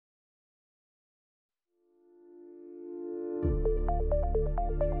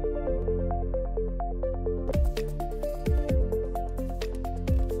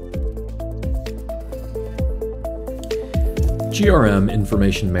GRM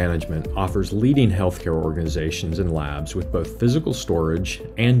Information Management offers leading healthcare organizations and labs with both physical storage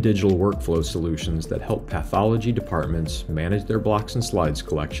and digital workflow solutions that help pathology departments manage their blocks and slides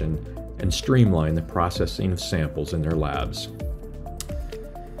collection and streamline the processing of samples in their labs.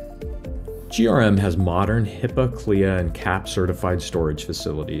 GRM has modern HIPAA, CLIA, and CAP certified storage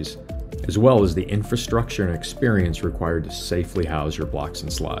facilities, as well as the infrastructure and experience required to safely house your blocks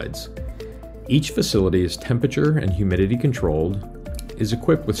and slides. Each facility is temperature and humidity controlled, is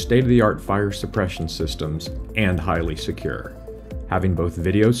equipped with state-of-the-art fire suppression systems, and highly secure, having both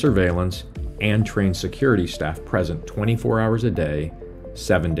video surveillance and trained security staff present 24 hours a day,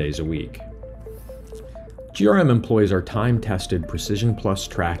 7 days a week. GRM employs our time-tested Precision Plus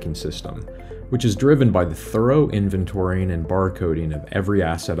tracking system, which is driven by the thorough inventorying and barcoding of every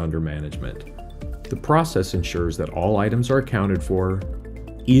asset under management. The process ensures that all items are accounted for,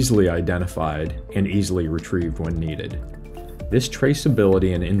 easily identified, and easily retrieved when needed. This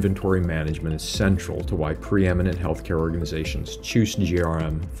traceability and inventory management is central to why preeminent healthcare organizations choose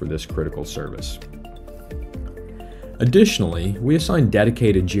GRM for this critical service. Additionally, we assign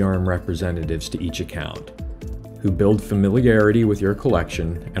dedicated GRM representatives to each account, who build familiarity with your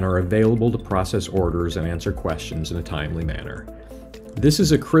collection and are available to process orders and answer questions in a timely manner. This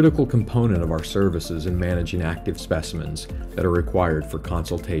is a critical component of our services in managing active specimens that are required for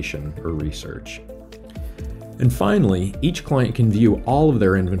consultation or research. And finally, each client can view all of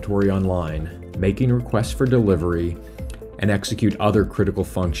their inventory online, making requests for delivery, and execute other critical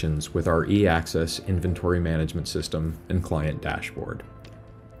functions with our e-access inventory management system and client dashboard.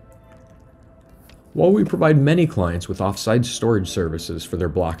 While we provide many clients with off-site storage services for their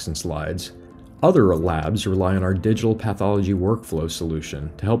blocks and slides, other labs rely on our digital pathology workflow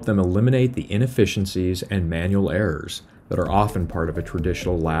solution to help them eliminate the inefficiencies and manual errors that are often part of a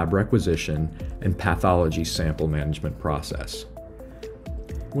traditional lab requisition and pathology sample management process.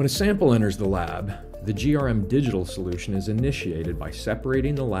 When a sample enters the lab, the GRM digital solution is initiated by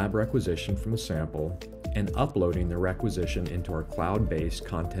separating the lab requisition from the sample and uploading the requisition into our cloud-based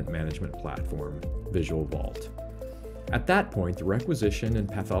content management platform, Visual Vault. At that point, the requisition and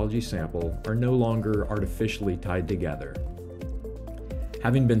pathology sample are no longer artificially tied together.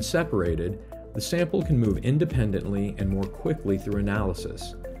 Having been separated, the sample can move independently and more quickly through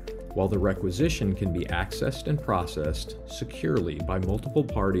analysis, while the requisition can be accessed and processed securely by multiple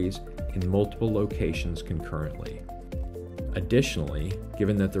parties in multiple locations concurrently. Additionally,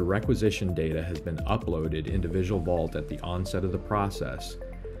 given that the requisition data has been uploaded into Visual Vault at the onset of the process,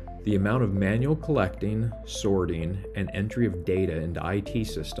 the amount of manual collecting, sorting, and entry of data into IT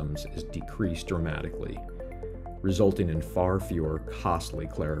systems is decreased dramatically, resulting in far fewer costly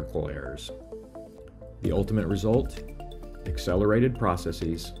clerical errors. The ultimate result? Accelerated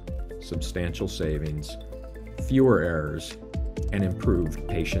processes, substantial savings, fewer errors, and improved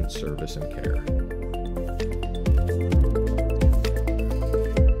patient service and care.